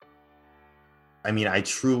I mean, I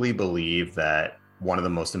truly believe that one of the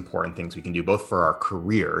most important things we can do, both for our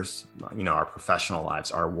careers, our professional lives,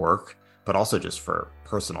 our work, but also just for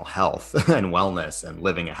personal health and wellness and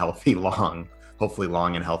living a healthy, hopefully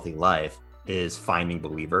long and healthy life, is finding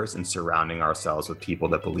believers and surrounding ourselves with people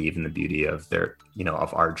that believe in the beauty of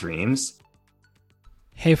of our dreams.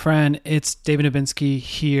 Hey friend, it's David Nabinski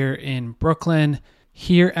here in Brooklyn.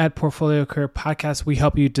 Here at Portfolio Career Podcast, we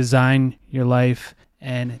help you design your life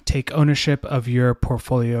and take ownership of your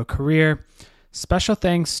portfolio career. Special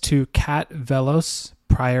thanks to Kat Velos,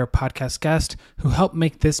 prior podcast guest, who helped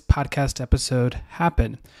make this podcast episode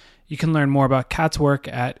happen. You can learn more about Kat's work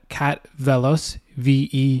at katvelos,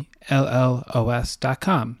 VELLOS.com.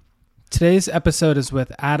 Today's episode is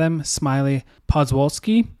with Adam Smiley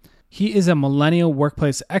Podswolsky. He is a millennial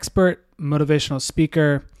workplace expert, motivational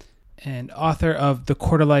speaker, and author of The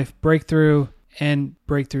Quarter Life Breakthrough and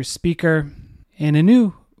Breakthrough Speaker, and a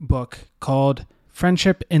new book called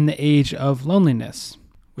Friendship in the Age of Loneliness,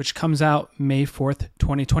 which comes out May 4th,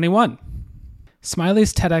 2021.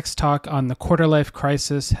 Smiley's TEDx talk on the quarter life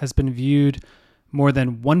crisis has been viewed more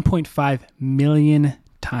than 1.5 million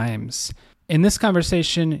times. In this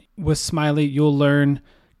conversation with Smiley, you'll learn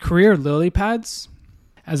career lily pads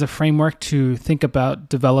as a framework to think about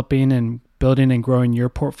developing and building and growing your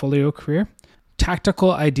portfolio career,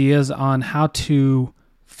 tactical ideas on how to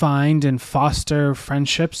find and foster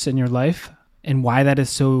friendships in your life and why that is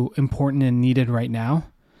so important and needed right now,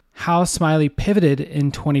 how Smiley pivoted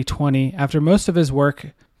in 2020 after most of his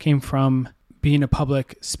work came from being a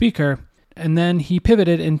public speaker, and then he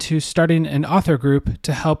pivoted into starting an author group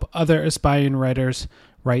to help other aspiring writers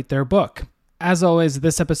write their book. As always,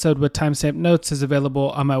 this episode with timestamp notes is available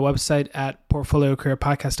on my website at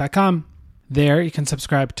portfoliocareerpodcast.com. There, you can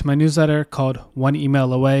subscribe to my newsletter called One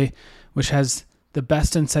Email Away, which has the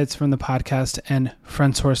best insights from the podcast and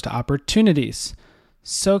friend-sourced opportunities.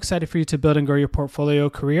 So excited for you to build and grow your portfolio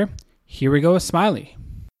career. Here we go with Smiley.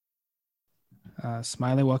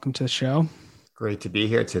 Smiley, welcome to the show. Great to be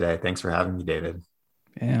here today. Thanks for having me, David.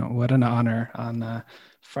 Yeah, what an honor. On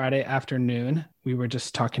Friday afternoon, we were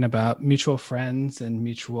just talking about mutual friends and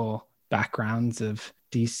mutual backgrounds of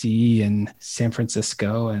DC and San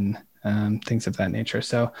Francisco and things of that nature.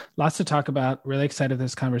 So lots to talk about. Really excited for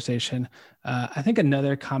this conversation. I think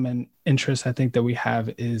another common interest I think that we have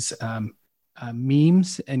is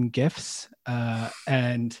memes and GIFs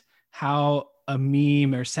and how a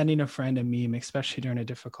meme or sending a friend a meme, especially during a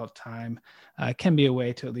difficult time, can be a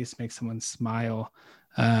way to at least make someone smile.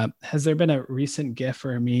 Has there been a recent GIF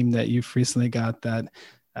or a meme that you've recently got that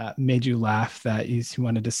made you laugh that you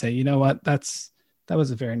wanted to say, you know what, that was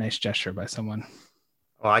a very nice gesture by someone?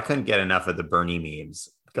 Well, I couldn't get enough of the Bernie memes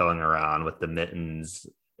going around with the mittens,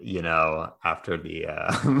 after the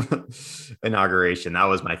inauguration. That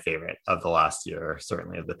was my favorite of the last year,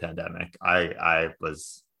 certainly of the pandemic. I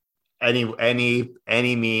was any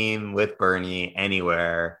meme with Bernie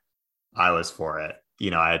anywhere, I was for it.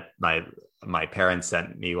 I had my parents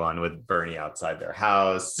sent me one with Bernie outside their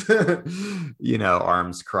house,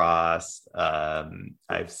 arms crossed.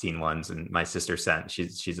 I've seen ones, and my sister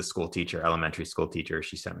she's a school teacher, elementary school teacher.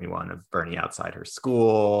 She sent me one of Bernie outside her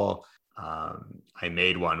school. I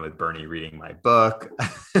made one with Bernie reading my book.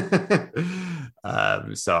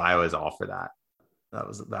 So I was all for that.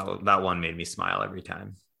 That one made me smile every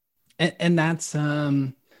time. And that's,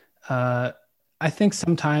 I think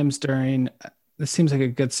sometimes this seems like a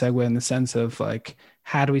good segue in the sense of like,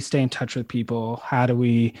 how do we stay in touch with people? How do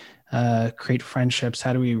we create friendships?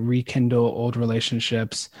 How do we rekindle old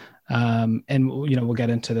relationships? And, we'll get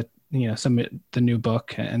into some of the new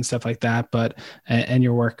book and stuff like that, but, and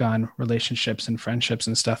your work on relationships and friendships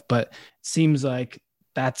and stuff. But it seems like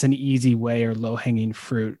that's an easy way or low hanging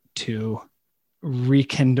fruit to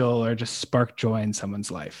rekindle or just spark joy in someone's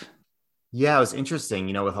life. Yeah, it was interesting.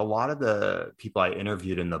 With a lot of the people I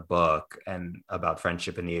interviewed in the book and about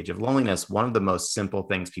friendship in the age of loneliness, one of the most simple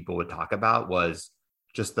things people would talk about was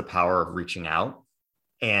just the power of reaching out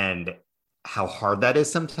and how hard that is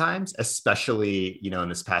sometimes, especially, in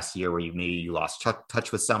this past year where you lost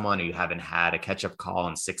touch with someone or you haven't had a catch-up call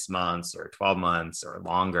in 6 months or 12 months or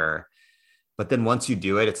longer. But then once you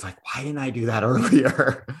do it, it's like, why didn't I do that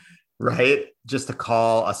earlier? Right? Just a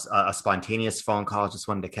call, a spontaneous phone call, just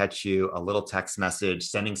wanted to catch you, a little text message,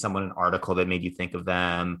 sending someone an article that made you think of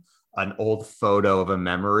them, an old photo of a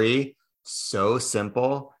memory. So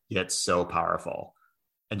simple, yet so powerful.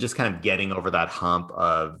 And just kind of getting over that hump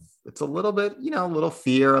of, it's a little bit, a little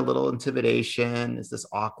fear, a little intimidation. Is this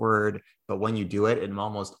awkward? But when you do it, it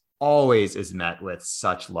almost always is met with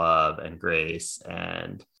such love and grace,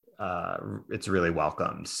 and it's really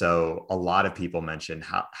welcomed. So a lot of people mention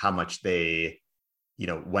how much they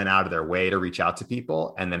went out of their way to reach out to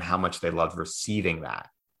people, and then how much they loved receiving that.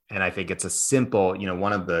 And I think it's a simple,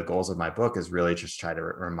 one of the goals of my book is really just try to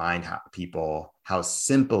remind people how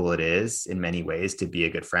simple it is in many ways to be a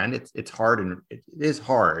good friend. It's hard, and it is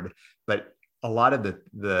hard, but a lot of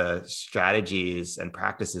the strategies and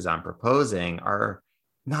practices I'm proposing are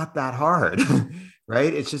not that hard,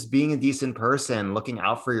 right? It's just being a decent person, looking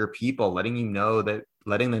out for your people, letting them know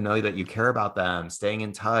that you care about them, staying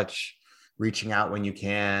in touch, reaching out when you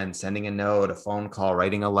can, sending a note, a phone call,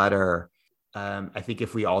 writing a letter. I think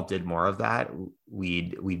if we all did more of that,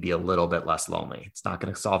 we'd be a little bit less lonely. It's not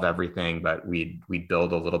going to solve everything, but we'd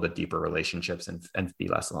build a little bit deeper relationships and be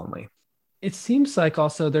less lonely. It seems like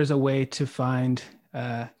also there's a way to find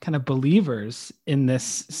kind of believers in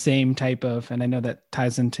this same type of, and I know that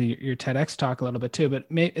ties into your TEDx talk a little bit too, but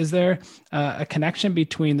is there a connection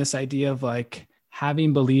between this idea of like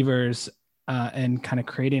having believers and kind of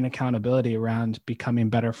creating accountability around becoming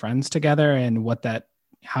better friends together, and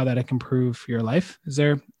how that can improve your life? Is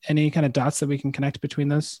there any kind of dots that we can connect between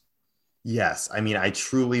those? Yes. I mean, I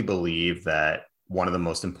truly believe that one of the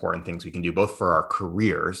most important things we can do, both for our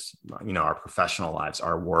careers, our professional lives,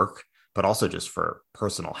 our work, but also just for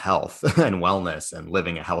personal health and wellness and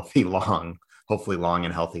living a healthy, hopefully long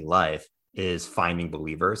and healthy life, is finding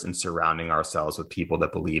believers and surrounding ourselves with people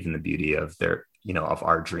that believe in the beauty of of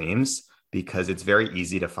our dreams. Because it's very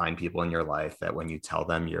easy to find people in your life that when you tell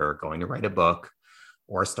them you're going to write a book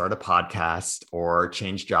or start a podcast or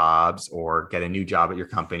change jobs or get a new job at your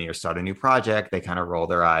company or start a new project, they kind of roll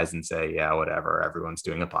their eyes and say, yeah, whatever, everyone's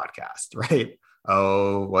doing a podcast, right?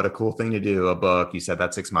 Oh, what a cool thing to do, a book. You said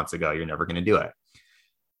that 6 months ago, you're never going to do it.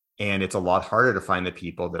 And it's a lot harder to find the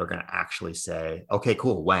people that are going to actually say, okay,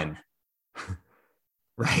 cool, when?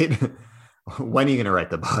 Right? When are you going to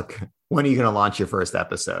write the book? When are you going to launch your first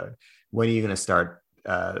episode? When are you going to start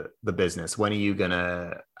the business? When are you going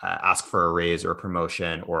to ask for a raise or a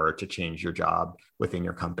promotion or to change your job within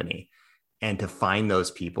your company? And to find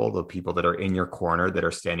those people, the people that are in your corner, that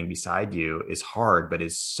are standing beside you, is hard, but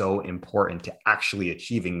is so important to actually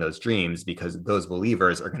achieving those dreams, because those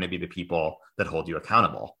believers are going to be the people that hold you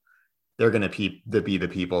accountable. They're going to be the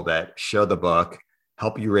people that share the book,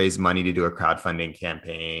 help you raise money to do a crowdfunding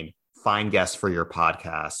campaign, find guests for your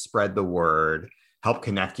podcast, spread the word, help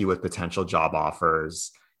connect you with potential job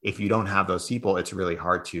offers. If you don't have those people, it's really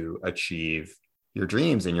hard to achieve your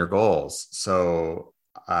dreams and your goals. So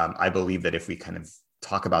I believe that if we kind of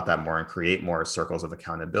talk about that more and create more circles of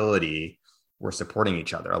accountability, we're supporting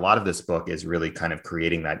each other. A lot of this book is really kind of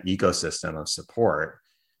creating that ecosystem of support.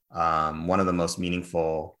 One of the most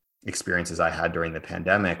meaningful experiences I had during the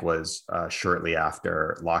pandemic was shortly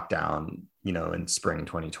after lockdown, in spring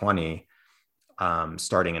 2020,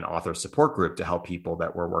 starting an author support group to help people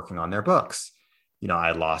that were working on their books.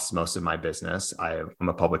 I lost most of my business. I'm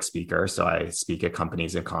a public speaker, so I speak at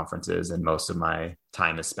companies and conferences, and most of my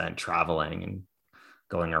time is spent traveling and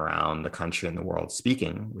going around the country and the world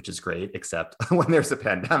speaking, which is great, except when there's a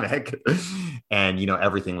pandemic and,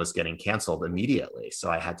 everything was getting canceled immediately.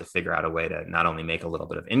 So I had to figure out a way to not only make a little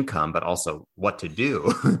bit of income, but also what to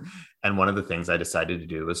do. And one of the things I decided to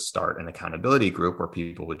do was start an accountability group where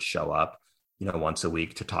people would show up once a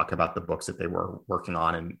week to talk about the books that they were working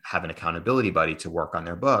on and have an accountability buddy to work on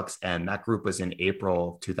their books. And that group was in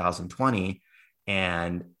April 2020.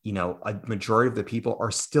 And, a majority of the people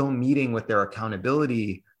are still meeting with their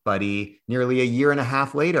accountability buddy nearly a year and a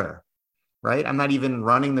half later, right? I'm not even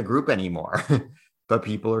running the group anymore, but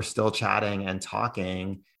people are still chatting and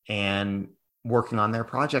talking and working on their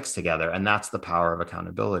projects together. And that's the power of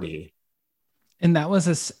accountability. And that was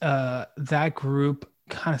that group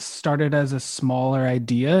kind of started as a smaller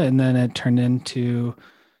idea, and then it turned into,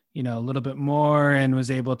 a little bit more, and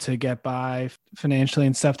was able to get by financially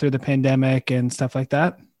and stuff through the pandemic and stuff like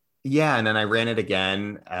that. Yeah. And then I ran it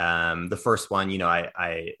again. The first one,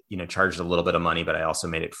 I charged a little bit of money, but I also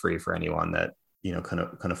made it free for anyone that,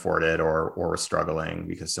 couldn't afford it or were struggling,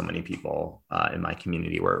 because so many people in my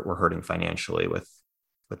community were hurting financially with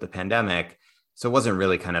the pandemic. So it wasn't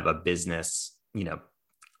really kind of a business,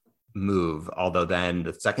 move. Although then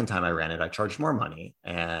the second time I ran it, I charged more money,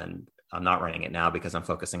 and I'm not running it now because I'm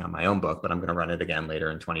focusing on my own book, but I'm going to run it again later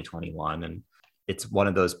in 2021. And it's one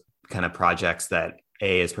of those kind of projects that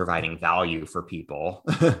is providing value for people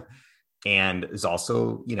and is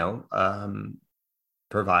also,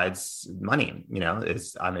 provides money,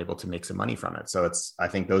 I'm able to make some money from it. So I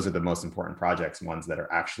think those are the most important projects, ones that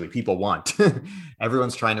are actually people want.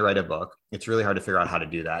 Everyone's trying to write a book. It's really hard to figure out how to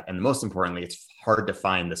do that. And most importantly, it's hard to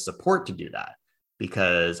find the support to do that,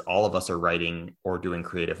 because all of us are writing or doing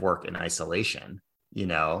creative work in isolation,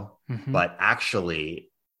 but actually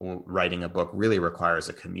writing a book really requires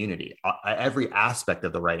a community. Every aspect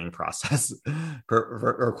of the writing process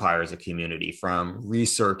requires a community, from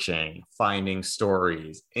researching, finding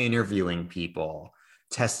stories, interviewing people,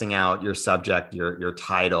 testing out your subject, your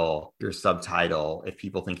title, your subtitle, if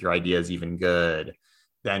people think your idea is even good.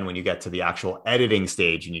 Then when you get to the actual editing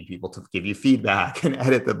stage, you need people to give you feedback and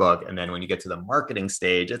edit the book. And then when you get to the marketing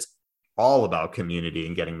stage, it's all about community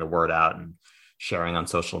and getting the word out and sharing on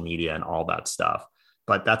social media and all that stuff.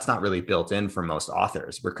 But that's not really built in for most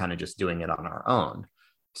authors. We're kind of just doing it on our own.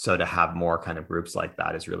 So to have more kind of groups like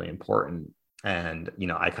that is really important. And,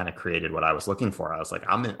 I kind of created what I was looking for. I was like,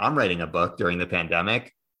 I'm writing a book during the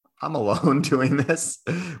pandemic. I'm alone doing this.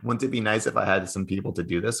 Wouldn't it be nice if I had some people to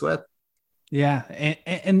do this with? Yeah.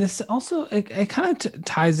 And this also, it kind of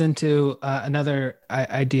ties into another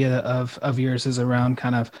idea of yours, is around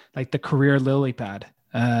kind of like the career lily pad,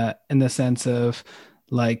 in the sense of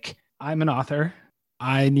like, I'm an author.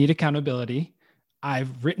 I need accountability.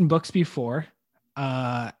 I've written books before.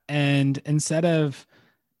 And instead of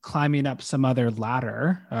climbing up some other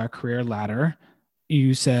ladder, career ladder,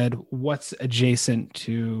 you said, what's adjacent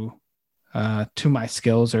to my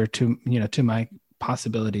skills, or to my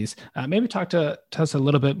possibilities. Maybe talk to us a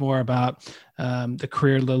little bit more about the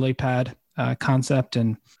career lily pad concept.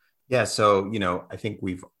 And yeah, so I think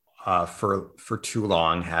we've for too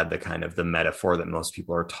long had the kind of the metaphor that most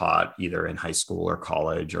people are taught either in high school or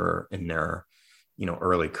college or in their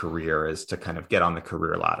early career, is to kind of get on the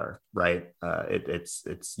career ladder, right? It's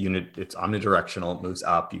omnidirectional. It moves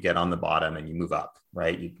up. You get on the bottom and you move up,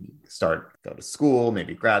 right? You go to school,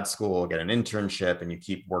 maybe grad school, get an internship, and you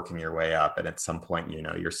keep working your way up. And at some point,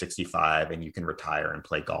 you're 65 and you can retire and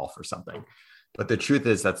play golf or something. But the truth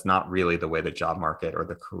is, that's not really the way the job market or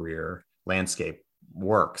the career landscape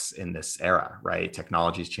works in this era, right?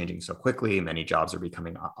 Technology is changing so quickly. Many jobs are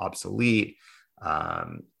becoming obsolete.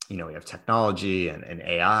 We have technology and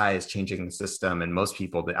AI is changing the system. And most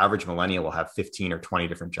people, the average millennial, will have 15 or 20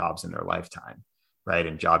 different jobs in their lifetime, right?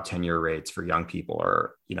 And job tenure rates for young people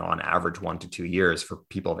are, on average 1 to 2 years. For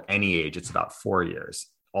people of any age, it's about 4 years,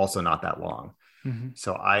 also not that long. Mm-hmm.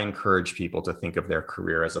 So I encourage people to think of their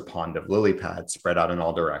career as a pond of lily pads spread out in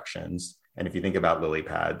all directions. And if you think about lily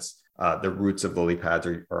pads, the roots of lily pads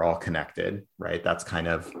are all connected, right? That's kind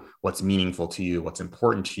of what's meaningful to you, what's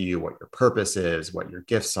important to you, what your purpose is, what your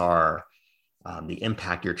gifts are, the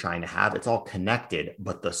impact you're trying to have. It's all connected,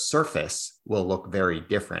 but the surface will look very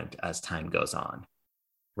different as time goes on,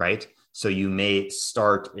 right? So you may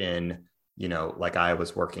start in, like I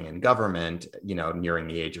was working in government, nearing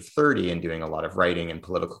the age of 30 and doing a lot of writing and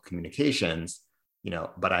political communications,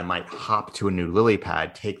 but I might hop to a new lily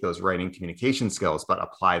pad, take those writing communication skills, but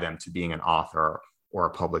apply them to being an author or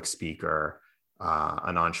a public speaker,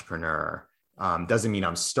 an entrepreneur. Doesn't mean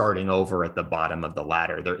I'm starting over at the bottom of the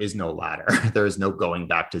ladder. There is no ladder. There is no going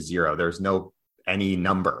back to zero. There's no any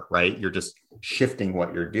number, right? You're just shifting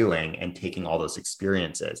what you're doing and taking all those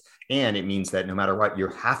experiences. And it means that no matter what, you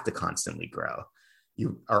have to constantly grow.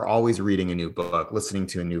 You are always reading a new book, listening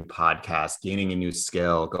to a new podcast, gaining a new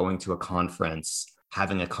skill, going to a conference,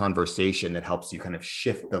 having a conversation that helps you kind of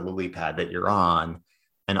shift the lily pad that you're on,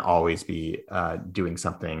 and always be doing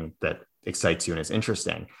something that excites you and is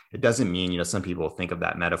interesting. It doesn't mean, some people think of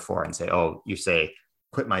that metaphor and say, oh, you say,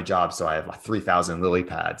 quit my job so I have 3,000 lily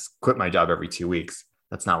pads, quit my job every 2 weeks.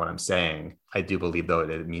 That's not what I'm saying. I do believe, though,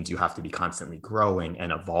 that it means you have to be constantly growing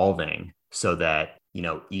and evolving so that,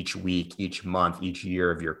 each week, each month, each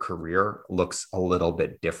year of your career looks a little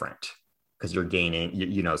bit different, because you're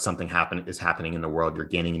gaining, something is happening in the world. You're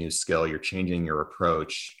gaining a new skill. You're changing your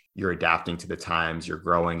approach. You're adapting to the times. You're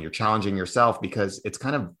growing. You're challenging yourself, because it's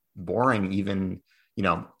kind of boring. Even,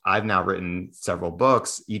 I've now written several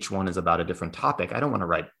books. Each one is about a different topic. I don't want to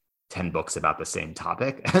write 10 books about the same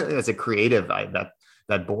topic. As a creative,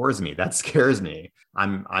 that bores me. That scares me.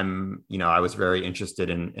 I was very interested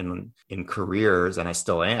in careers, and I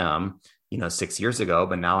still am, 6 years ago,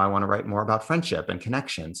 but now I want to write more about friendship and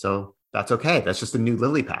connection. So that's okay. That's just a new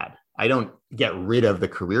lily pad. I don't get rid of the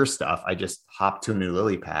career stuff. I just hop to a new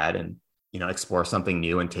lily pad and, explore something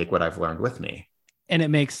new and take what I've learned with me. And it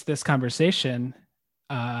makes this conversation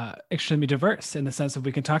extremely diverse, in the sense that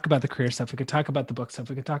we can talk about the career stuff, we can talk about the book stuff,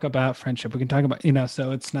 we can talk about friendship, we can talk about,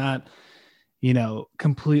 so it's not,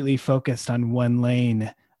 completely focused on one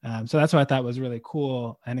lane. So that's what I thought was really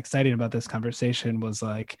cool and exciting about this conversation, was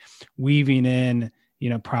like weaving in,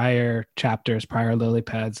 prior chapters, prior lily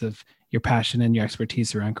pads of your passion and your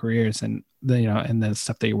expertise around careers, and and the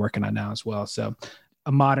stuff that you're working on now as well. So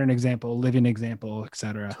a modern example, living example, et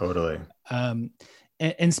cetera. Totally.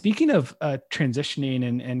 And speaking of transitioning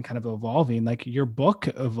and kind of evolving, like your book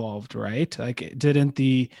evolved, right? Like didn't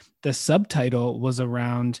the subtitle was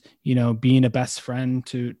around, being a best friend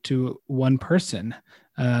to one person.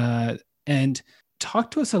 And talk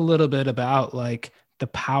to us a little bit about like the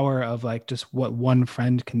power of like just what one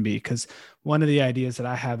friend can be. Because one of the ideas that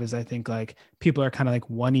I have is I think like people are kind of like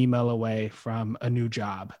one email away from a new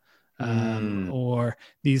job, or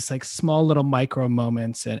these like small little micro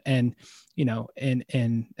moments, and so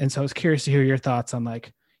I was curious to hear your thoughts on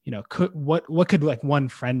like, what could like one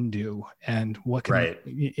friend do, and what can, Right.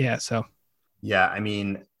 yeah. So, Yeah. I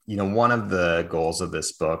mean, one of the goals of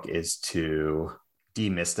this book is to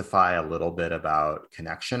demystify a little bit about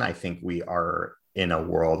connection. I think we are in a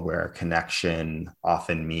world where connection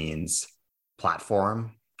often means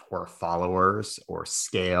platform or followers or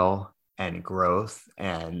scale and growth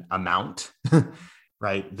and amount,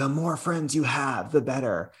 right? The more friends you have, the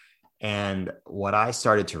better. And what I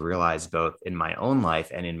started to realize both in my own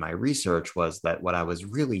life and in my research was that what I was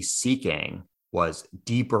really seeking was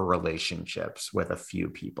deeper relationships with a few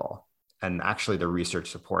people. And actually, the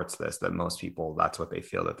research supports this, that most people, that's what they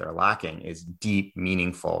feel that they're lacking, is deep,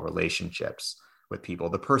 meaningful relationships with people.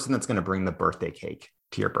 The person that's going to bring the birthday cake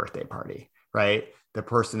to your birthday party, right? The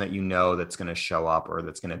person that that's going to show up or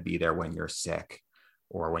that's going to be there when you're sick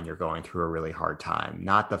or when you're going through a really hard time,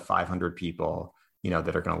 not the 500 people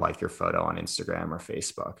that are going to like your photo on Instagram or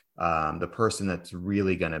Facebook. The person that's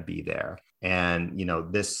really going to be there. And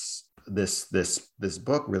this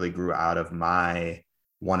book really grew out of my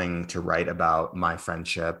wanting to write about my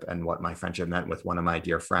friendship and what my friendship meant with one of my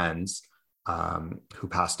dear friends, who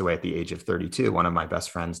passed away at the age of 32. One of my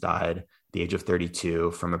best friends died at the age of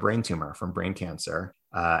 32 from a brain tumor, from brain cancer.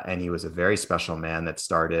 And he was a very special man that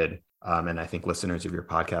started, and I think listeners of your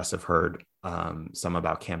podcast have heard some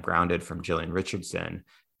about Camp Grounded from Jillian Richardson.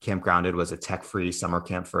 Camp Grounded was a tech-free summer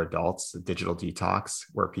camp for adults, a digital detox,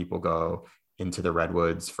 where people go into the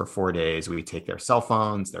redwoods for 4 days. We take their cell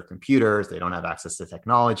phones, their computers. They don't have access to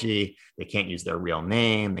technology. They can't use their real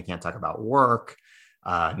name. They can't talk about work,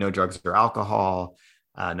 no drugs or alcohol,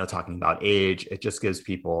 no talking about age. It just gives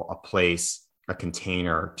people a place, a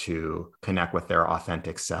container to connect with their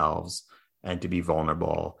authentic selves and to be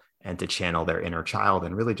vulnerable and to channel their inner child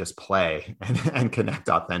and really just play and connect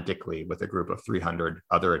authentically with a group of 300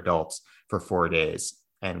 other adults for 4 days.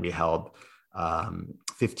 And we held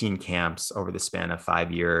 15 camps over the span of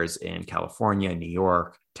 5 years in California, New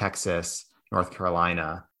York, Texas, North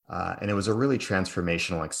Carolina. And it was a really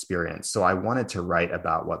transformational experience. So I wanted to write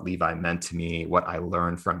about what Levi meant to me, what I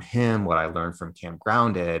learned from him, what I learned from Camp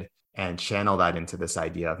Grounded, and channel that into this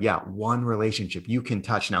idea of, one relationship you can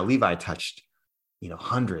touch. Now, Levi touched,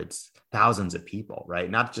 hundreds, thousands of people, right?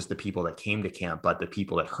 Not just the people that came to camp, but the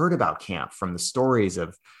people that heard about camp from the stories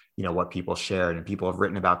of, what people shared, and people have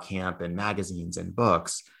written about camp in magazines and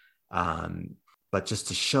books. But just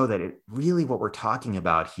to show that it really, what we're talking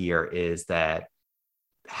about here is that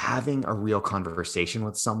having a real conversation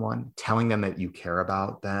with someone, telling them that you care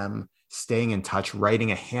about them, staying in touch,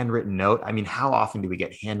 writing a handwritten note. I mean, how often do we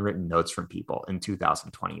get handwritten notes from people in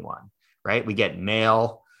 2021, right? We get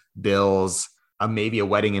mail, bills, maybe a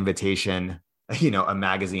wedding invitation, a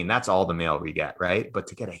magazine. That's all the mail we get, right? But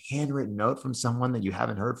to get a handwritten note from someone that you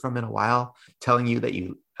haven't heard from in a while, telling you that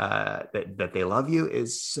that they love you,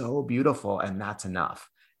 is so beautiful, and that's enough.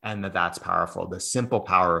 And that's powerful. The simple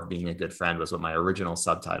power of being a good friend was what my original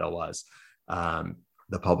subtitle was.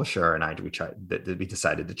 The publisher and we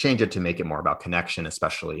decided to change it to make it more about connection,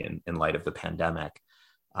 especially in light of the pandemic.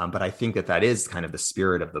 But I think that is kind of the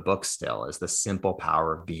spirit of the book still, is the simple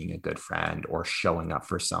power of being a good friend or showing up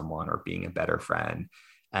for someone or being a better friend.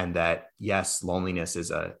 And that, yes, loneliness is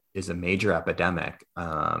a major epidemic,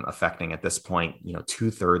 affecting at this point,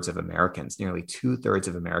 2/3 of Americans, nearly 2/3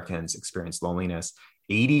 of Americans experience loneliness.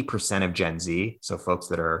 80% of Gen Z, so folks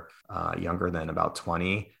that are younger than about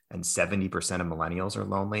 20, and 70% of millennials are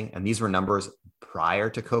lonely. And these were numbers prior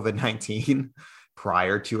to COVID-19,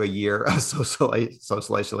 prior to a year of social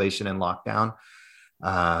isolation and lockdown.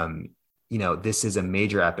 This is a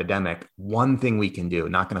major epidemic. One thing we can do,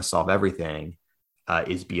 not going to solve everything,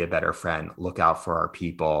 is be a better friend, look out for our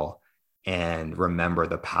people, and remember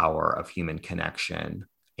the power of human connection,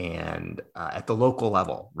 and at the local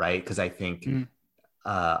level, right? Because I think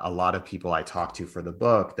a lot of people I talk to for the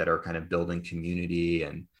book that are kind of building community,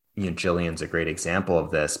 and Jillian's a great example of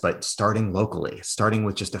this, but starting locally, starting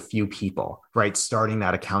with just a few people, right? Starting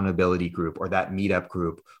that accountability group or that meetup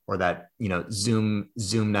group or that, Zoom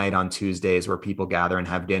night on Tuesdays where people gather and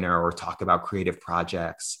have dinner or talk about creative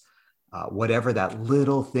projects. Whatever that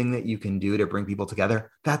little thing that you can do to bring people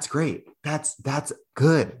together, that's great. That's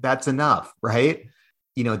good. That's enough, right?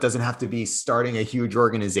 it doesn't have to be starting a huge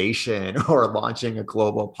organization or launching a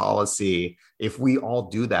global policy. If we all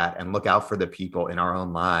do that and look out for the people in our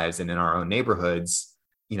own lives and in our own neighborhoods,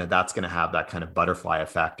 that's going to have that kind of butterfly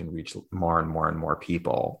effect and reach more and more and more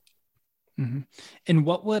people. Mm-hmm. And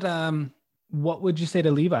what would you say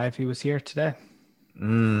to Levi if he was here today?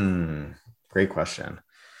 Great question.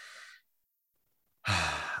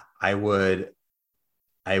 I would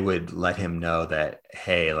let him know that,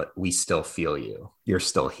 hey, we still feel you. You're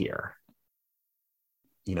still here.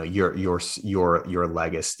 Your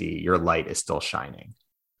legacy, your light is still shining,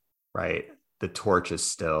 right? The torch is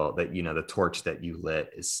still the torch that you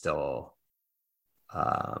lit is still,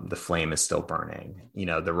 the flame is still burning.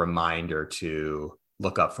 The reminder to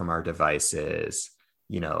look up from our devices,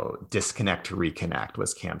 disconnect to reconnect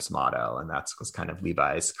was Camp's motto. And was kind of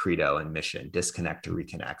Levi's credo and mission, disconnect to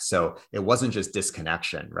reconnect. So it wasn't just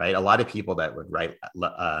disconnection, right? A lot of people that would write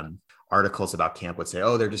articles about Camp would say,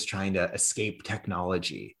 oh, they're just trying to escape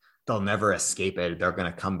technology. They'll never escape it. They're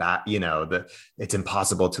going to come back. It's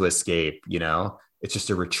impossible to escape, it's just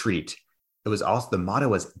a retreat. It was also, the motto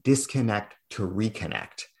was disconnect to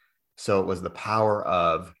reconnect. So it was the power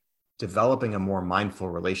of developing a more mindful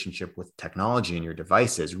relationship with technology and your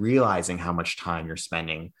devices, realizing how much time you're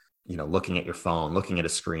spending, looking at your phone, looking at a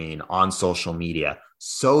screen, on social media,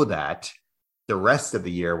 so that the rest of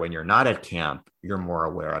the year, when you're not at camp, you're more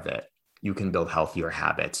aware of it. You can build healthier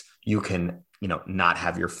habits. You can, not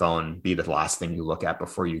have your phone be the last thing you look at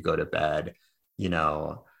before you go to bed,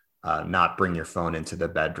 not bring your phone into the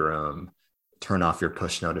bedroom, turn off your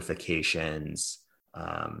push notifications,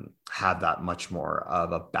 have that much more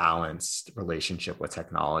of a balanced relationship with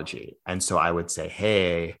technology. And so I would say,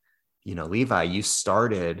 hey, Levi, you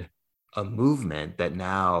started a movement that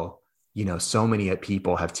now, so many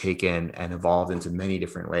people have taken and evolved into many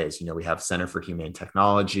different ways. We have Center for Humane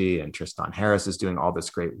Technology, and Tristan Harris is doing all this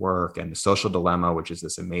great work, and The Social Dilemma, which is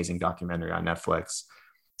this amazing documentary on Netflix,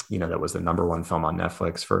 that was the #1 film on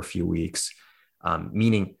Netflix for a few weeks.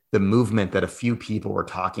 Meaning the movement that a few people were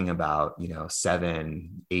talking about,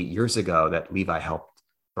 7-8 years ago, that Levi helped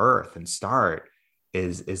birth and start,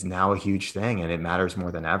 is now a huge thing. And it matters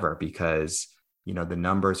more than ever because, the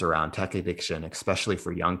numbers around tech addiction, especially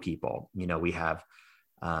for young people, we have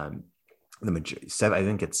I think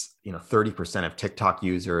it's, 30% of TikTok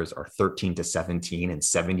users are 13 to 17 and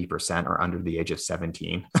 70% are under the age of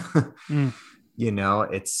 17.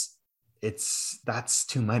 That's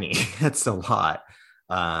too many. That's a lot.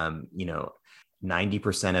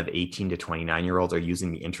 90% of 18 to 29-year-olds are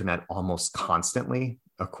using the internet almost constantly,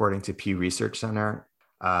 according to Pew Research Center.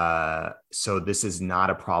 So this is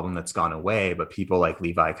not a problem that's gone away, but people like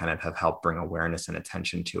Levi kind of have helped bring awareness and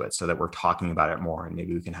attention to it so that we're talking about it more, and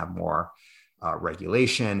maybe we can have more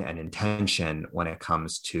regulation and intention when it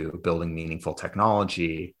comes to building meaningful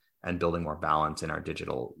technology and building more balance in our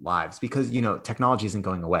digital lives, because, technology isn't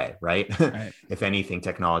going away, right? Right. If anything,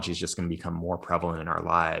 technology is just going to become more prevalent in our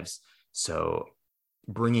lives. So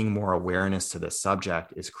bringing more awareness to this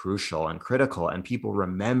subject is crucial and critical, and people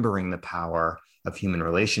remembering the power of human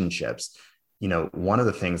relationships. One of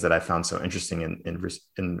the things that I found so interesting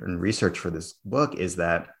in research for this book is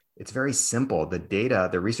that it's very simple.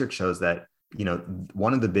 The research shows that,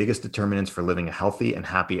 one of the biggest determinants for living a healthy and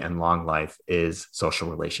happy and long life is social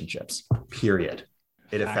relationships, period.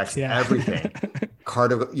 It affects everything.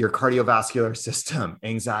 Your cardiovascular system,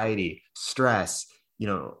 anxiety, stress,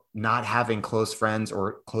 not having close friends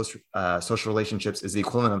or close social relationships is the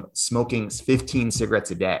equivalent of smoking 15 cigarettes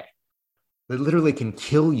a day. It literally can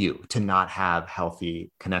kill you to not have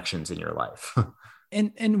healthy connections in your life.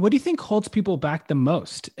 And what do you think holds people back the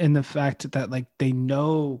most in the fact that, like, they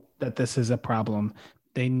know that this is a problem,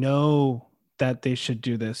 they know that they should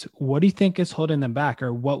do this? What do you think is holding them back?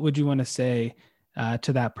 Or what would you want to say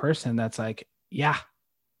to that person that's like, yeah,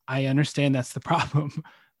 I understand that's the problem,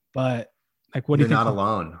 but like, what do you think? You're not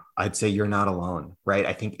alone. I'd say you're not alone, right?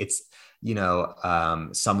 I think it's,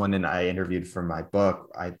 someone and I interviewed for my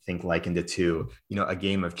book, I think likened it to, a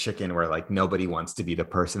game of chicken where, like, nobody wants to be the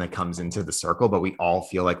person that comes into the circle, but we all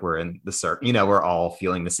feel like we're in the circle, we're all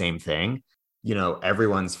feeling the same thing.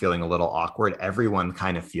 Everyone's feeling a little awkward. Everyone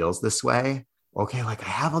kind of feels this way. Okay, like, I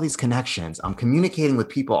have all these connections. I'm communicating with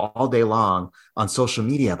people all day long on social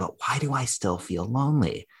media, but why do I still feel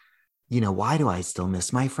lonely? Why do I still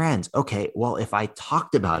miss my friends? Okay, well, if I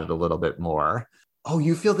talked about it a little bit more, oh,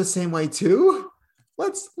 you feel the same way too?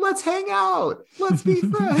 Let's hang out. Let's be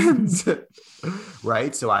friends.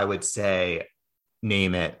 Right? So I would say,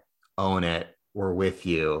 name it, own it. We're with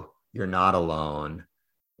you. You're not alone.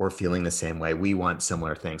 We're feeling the same way. We want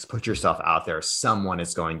similar things. Put yourself out there. Someone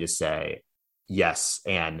is going to say, yes,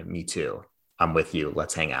 and me too. I'm with you.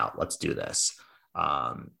 Let's hang out. Let's do this.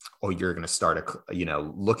 Or you're going to start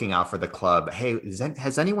looking out for the club. Hey,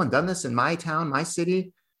 has anyone done this in my town, my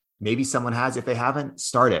city? Maybe someone has. If they haven't,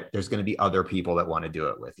 start it. There's going to be other people that want to do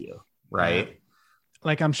it with you. Right. Yeah.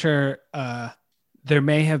 Like I'm sure there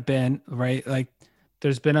may have been, right? Like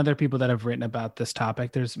there's been other people that have written about this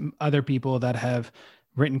topic. There's other people that have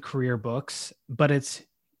written career books, but it's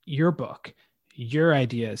your book, your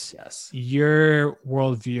ideas, yes, your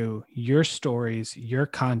worldview, your stories, your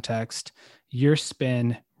context, your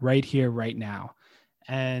spin right here, right now.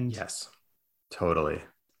 And yes, totally.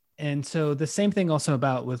 And so the same thing also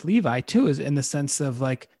about with Levi too, is in the sense of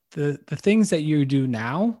like the things that you do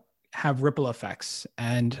now have ripple effects.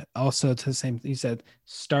 And also to the same, you said,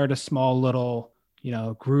 start a small little,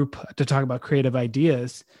 group to talk about creative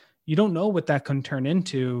ideas. You don't know what that can turn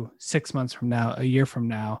into 6 months from now, a year from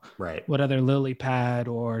now, right? What other lily pad,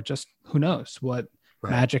 or just who knows what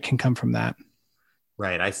magic can come from that.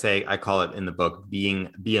 Right. I call it in the book,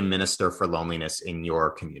 be a minister for loneliness in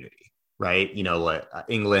your community, right?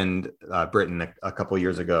 England, Britain, a couple of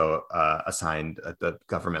years ago, assigned at the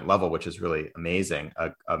government level, which is really amazing,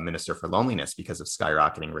 a minister for loneliness because of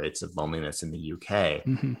skyrocketing rates of loneliness in the UK.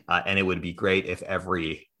 Mm-hmm. And it would be great if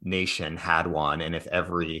every nation had one, and if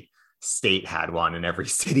every state had one, and every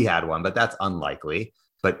city had one, but that's unlikely.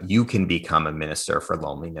 But you can become a minister for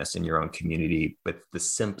loneliness in your own community with the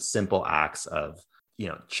simple acts of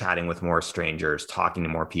chatting with more strangers, talking to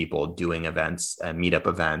more people, doing events and meetup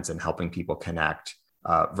events, and helping people connect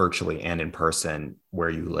virtually and in person where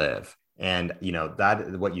you live. And,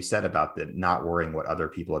 that what you said about the not worrying what other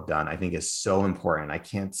people have done, I think is so important. I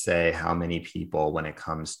can't say how many people, when it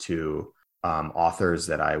comes to authors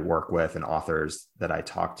that I work with and authors that I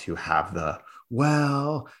talk to, have a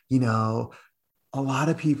lot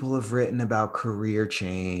of people have written about career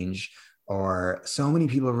change, or so many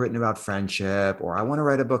people have written about friendship, or I want to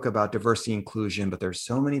write a book about diversity inclusion, but there's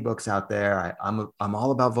so many books out there. I'm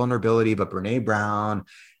all about vulnerability, but Brene Brown.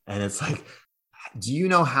 And it's like, do you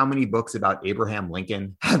know how many books about Abraham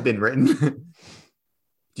Lincoln have been written?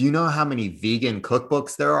 Do you know how many vegan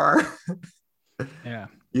cookbooks there are? Yeah.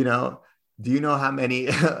 Do you know how many,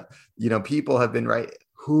 people have been writing?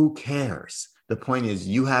 Who cares? The point is,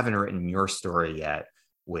 you haven't written your story yet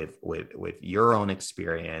with your own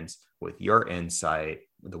experience, with your insight,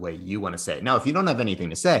 the way you want to say it. Now, if you don't have anything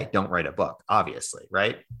to say, don't write a book, obviously,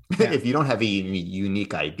 right? Yeah. If you don't have any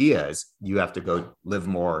unique ideas, you have to go live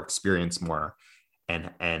more, experience more.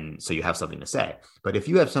 And so you have something to say. But if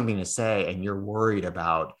you have something to say and you're worried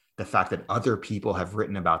about the fact that other people have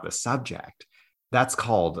written about the subject, that's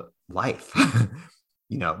called life.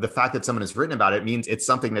 The fact that someone has written about it means it's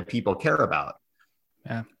something that people care about.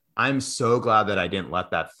 Yeah. I'm so glad that I didn't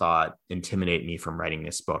let that thought intimidate me from writing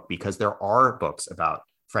this book, because there are books about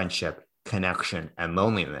friendship, connection, and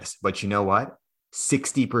loneliness. But you know what?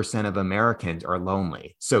 60% of Americans are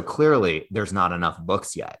lonely. So clearly there's not enough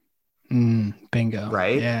books yet. Bingo.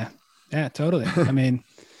 Right? Yeah. Yeah, totally. I mean,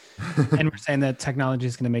 and we're saying that technology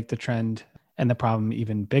is going to make the trend and the problem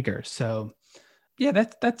even bigger. So yeah,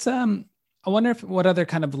 that's I wonder what other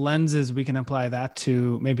kind of lenses we can apply that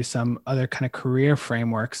to, maybe some other kind of career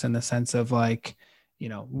frameworks, in the sense of like,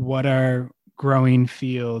 what are growing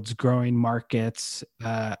fields, growing markets?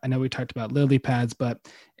 I know we talked about lily pads, but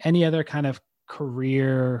any other kind of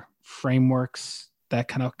career frameworks that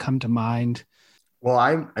kind of come to mind? Well,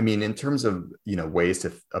 I mean, in terms of, ways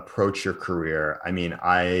to approach your career, I mean,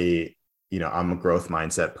 I'm a growth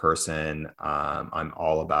mindset person. I'm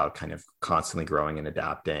all about kind of constantly growing and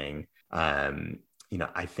adapting.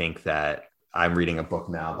 I think that I'm reading a book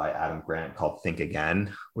now by Adam Grant called Think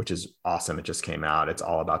Again, which is awesome. It just came out. It's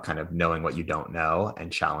all about kind of knowing what you don't know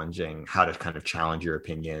and how to kind of challenge your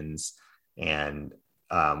opinions. And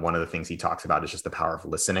one of the things he talks about is just the power of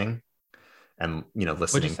listening, and,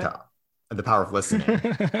 listening to the power of listening.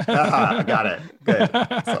 I got it.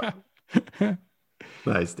 Good.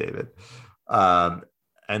 Nice, David.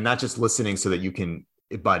 And not just listening so that you can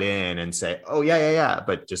butt in and say, oh yeah,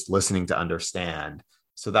 but just listening to understand.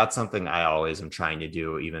 So that's something I always am trying to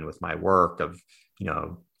do, even with my work of,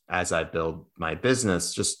 as I build my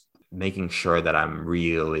business, just making sure that I'm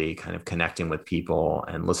really kind of connecting with people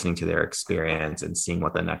and listening to their experience and seeing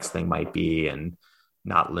what the next thing might be, and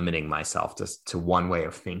not limiting myself to one way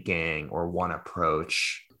of thinking or one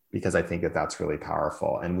approach, because I think that that's really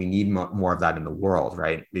powerful. And we need more of that in the world,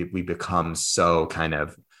 right? We become so kind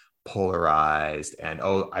of polarized, and,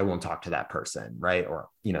 oh, I won't talk to that person, right? Or,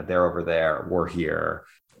 they're over there, we're here,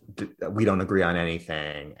 we don't agree on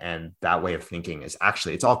anything. And that way of thinking is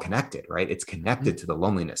actually, it's all connected, right? It's connected to the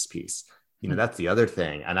loneliness piece. That's the other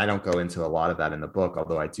thing. And I don't go into a lot of that in the book,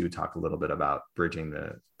 although I do talk a little bit about bridging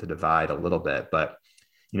the divide a little bit. But,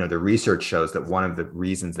 the research shows that one of the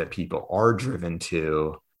reasons that people are driven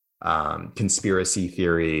to conspiracy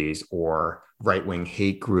theories or right-wing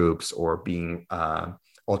hate groups or being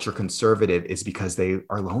ultra conservative is because they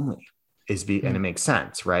are lonely. And it makes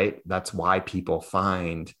sense, right? That's why people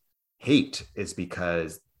find hate, is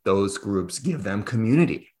because those groups give them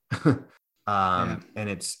community. And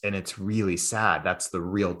it's really sad. That's the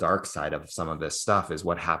real dark side of some of this stuff, is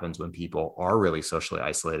what happens when people are really socially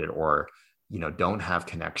isolated or, don't have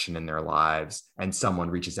connection in their lives, and someone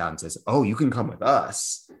reaches out and says, oh, you can come with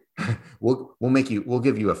us. We'll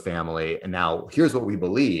give you a family. And now here's what we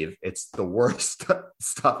believe. It's the worst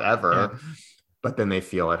stuff ever, but then they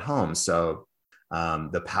feel at home. So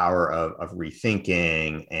the power of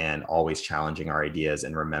rethinking and always challenging our ideas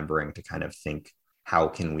and remembering to kind of think, how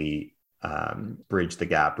can we bridge the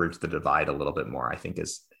gap, bridge the divide a little bit more, I think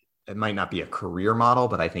it might not be a career model,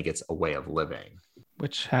 but I think it's a way of living.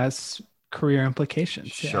 Which has career implications.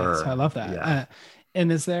 Sure. So I love that. Yeah.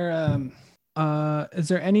 And is there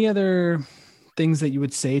any other things that you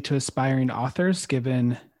would say to aspiring authors,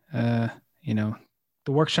 given, the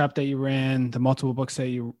workshop that you ran, the multiple books that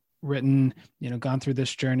you've written, gone through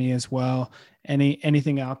this journey as well?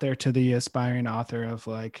 Anything out there to the aspiring author of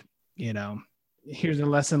like, here's a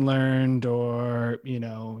lesson learned, or, you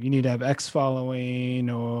need to have X following,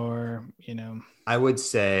 or, I would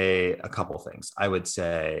say a couple things. I would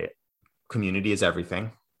say community is everything.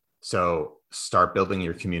 So start building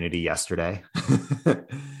your community yesterday.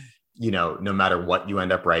 No matter what you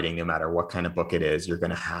end up writing, no matter what kind of book it is, you're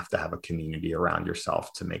going to have a community around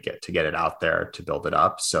yourself to get it out there, to build it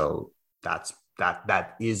up. So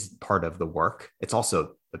that is part of the work. It's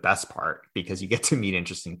also the best part, because you get to meet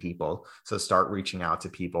interesting people. So start reaching out to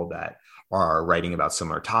people that are writing about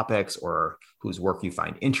similar topics, or whose work you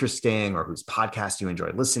find interesting, or whose podcast you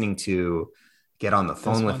enjoy listening to. Get on the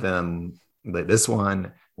phone with them. This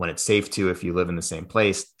one, when it's safe to, if you live in the same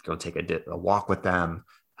place, go take a walk with them,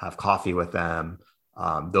 have coffee with them.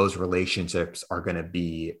 Those relationships are going to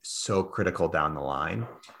be so critical down the line.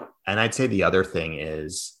 And I'd say the other thing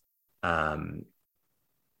is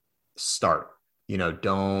start.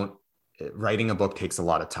 Writing a book takes a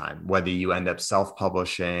lot of time, whether you end up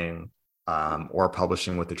self-publishing or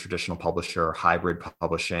publishing with a traditional publisher, hybrid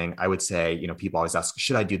publishing. I would say, people always ask,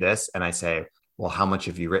 should I do this? And I say, well, how much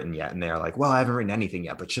have you written yet? And they're like, well, I haven't written anything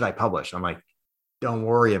yet, but should I publish? I'm like, don't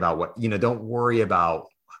worry about don't worry about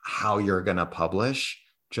how you're going to publish.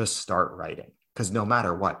 Just start writing, because no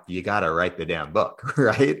matter what, you got to write the damn book,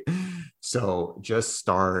 right? So just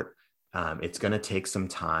start. It's going to take some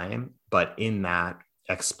time, but in that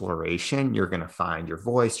exploration, you're going to find your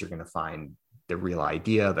voice. You're going to find the real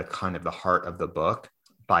idea, the kind of the heart of the book,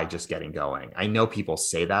 by just getting going. I know people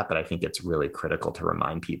say that, but I think it's really critical to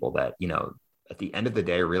remind people that, at the end of the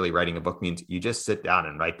day, really writing a book means you just sit down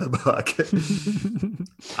and write the book.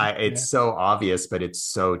 It's so obvious, but it's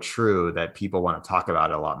so true that people want to talk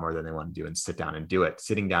about it a lot more than they want to do and sit down and do it.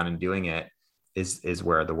 Sitting down and doing it is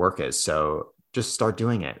where the work is. So just start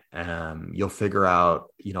doing it. You'll figure out,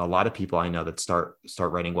 a lot of people I know that start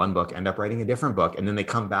writing one book, end up writing a different book, and then they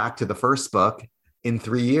come back to the first book in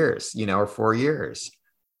 3 years, or 4 years.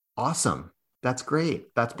 An That's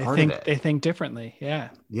great. That's part of it. They think differently.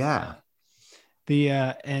 Yeah. Yeah.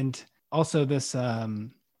 And also this,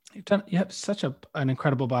 you have such an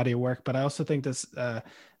incredible body of work, but I also think this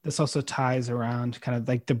also ties around kind of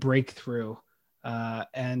like the breakthrough.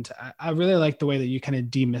 And I really like the way that you kind of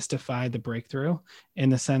demystify the breakthrough, in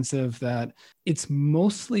the sense of that it's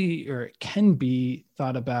mostly, or it can be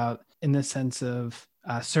thought about in the sense of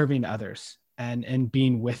serving others and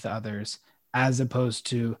being with others, as opposed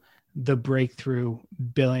to the breakthrough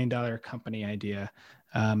billion-dollar company idea.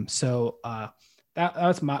 So that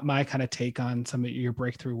was my kind of take on some of your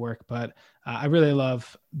breakthrough work, but I really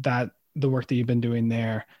love the work that you've been doing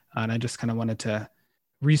there. And I just kind of wanted to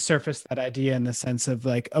resurface that idea, in the sense of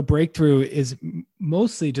like a breakthrough is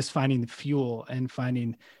mostly just finding the fuel and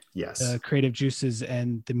finding the creative juices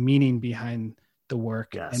and the meaning behind the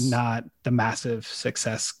work, and not the massive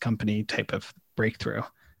success company type of breakthrough.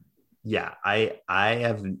 Yeah, I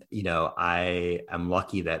am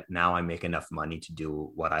lucky that now I make enough money to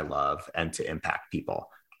do what I love and to impact people.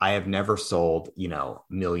 I have never sold,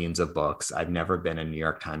 millions of books. I've never been a New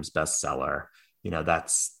York Times bestseller.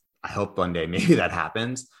 I hope one day maybe that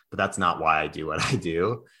happens, but that's not why I do what I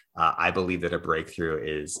do. I believe that a breakthrough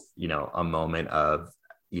is, a moment of,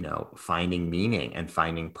 finding meaning and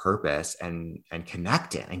finding purpose and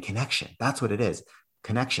connecting and connection. That's what it is.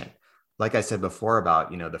 Connection. like I said before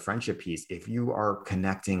about, the friendship piece, if you are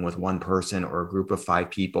connecting with one person or a group of 5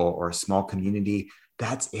 people or a small community,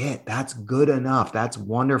 that's it. That's good enough. That's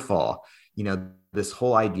wonderful. This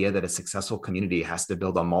whole idea that a successful community has to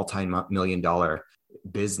build a multi-million dollar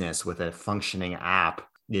business with a functioning app,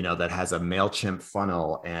 that has a MailChimp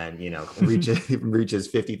funnel and, reaches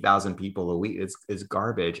 50,000 people a week is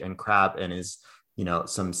garbage and crap and is,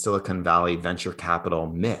 some Silicon Valley venture capital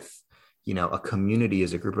myth. A community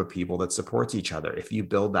is a group of people that supports each other. If you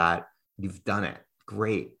build that, you've done it.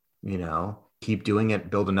 Great. Keep doing it,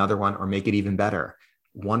 build another one or make it even better.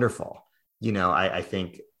 Wonderful. I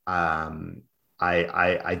think,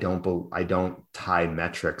 I don't tie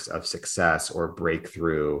metrics of success or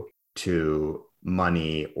breakthrough to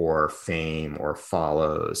money or fame or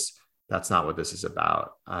follows. That's not what this is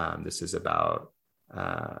about. This is about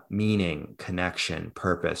meaning, connection,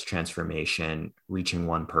 purpose, transformation, reaching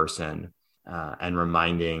one person, and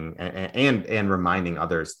reminding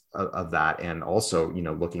others of that. And also,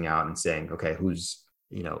 looking out and saying, okay,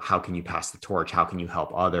 how can you pass the torch? How can you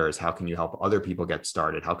help others? How can you help other people get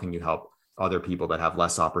started? How can you help other people that have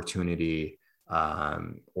less opportunity,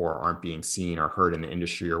 or aren't being seen or heard in the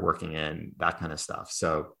industry you're working in, that kind of stuff.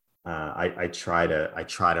 So I try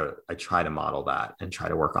to model that and try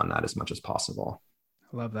to work on that as much as possible.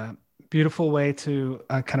 I love that. Beautiful way to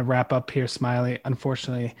kind of wrap up here, Smiley,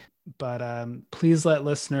 unfortunately. But please let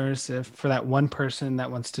listeners, if for that one person that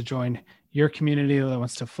wants to join your community, that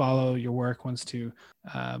wants to follow your work, wants to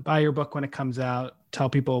buy your book when it comes out, tell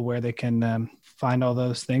people where they can find all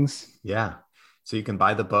those things. Yeah. So you can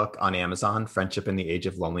buy the book on Amazon, Friendship in the Age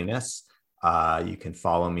of Loneliness. You can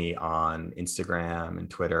follow me on Instagram and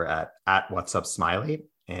Twitter at What's Up Smiley,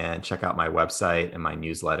 and check out my website and my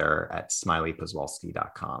newsletter at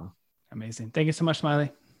smileypozwalski.com. Amazing. Thank you so much,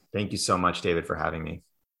 Smiley. Thank you so much, David, for having me.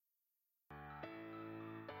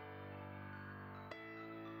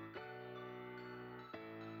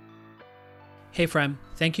 Hey friend,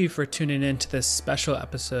 thank you for tuning in to this special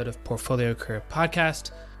episode of Portfolio Career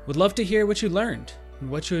Podcast. Would love to hear what you learned and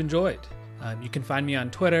what you enjoyed. You can find me on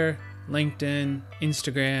Twitter, LinkedIn,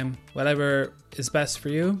 Instagram, whatever is best for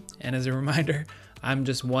you. And as a reminder, I'm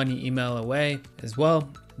just one email away as well.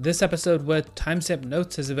 This episode with timestamp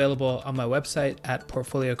notes is available on my website at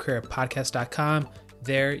portfoliocareerpodcast.com.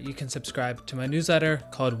 There you can subscribe to my newsletter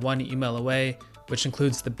called One Email Away, which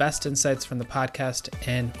includes the best insights from the podcast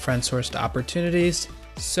and friend-sourced opportunities.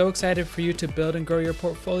 So excited for you to build and grow your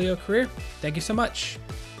portfolio career. Thank you so much.